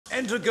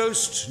Enter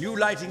ghost, new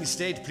lighting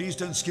state. Please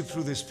don't skip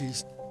through this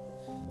piece.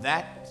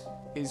 That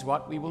is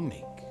what we will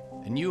make.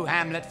 A new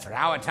Hamlet for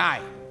our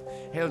time,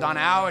 held on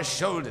our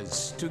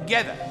shoulders,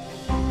 together.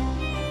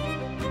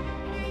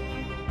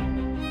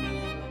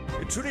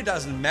 It truly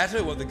doesn't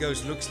matter what the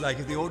ghost looks like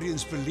if the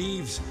audience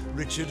believes,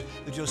 Richard,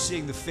 that you're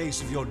seeing the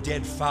face of your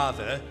dead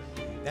father.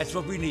 That's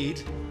what we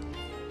need.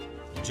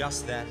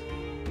 Just that.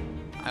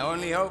 I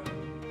only hope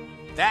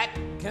that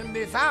can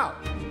be found.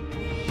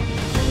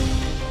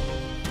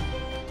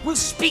 We'll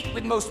speak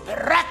with most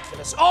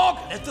miraculous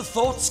organ. Let the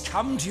thoughts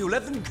come to you.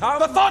 Let them come.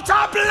 The thoughts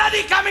are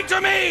bloody coming to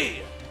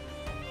me!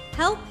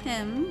 Help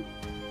him,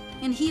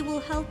 and he will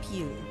help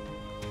you.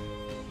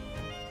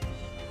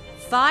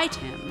 Fight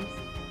him,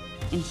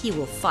 and he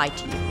will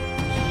fight you.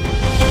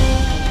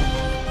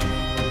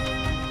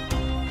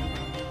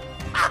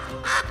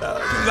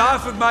 You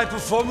laugh at my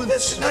performance.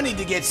 There's no need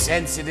to get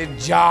sensitive,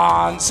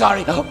 John.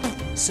 Sorry,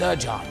 Sir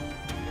John.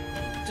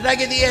 Did I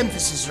get the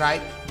emphasis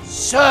right?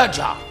 Sir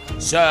John.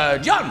 Sir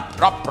John.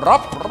 Prop.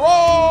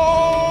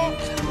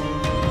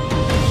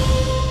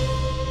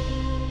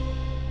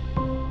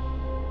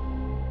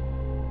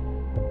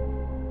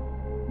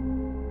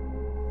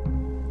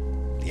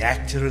 The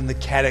actor and the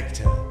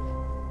character.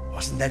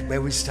 Wasn't that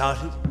where we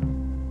started?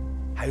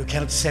 How you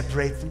cannot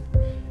separate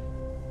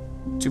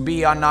them? To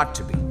be or not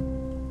to be?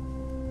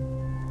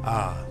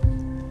 Ah,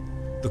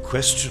 the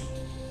question.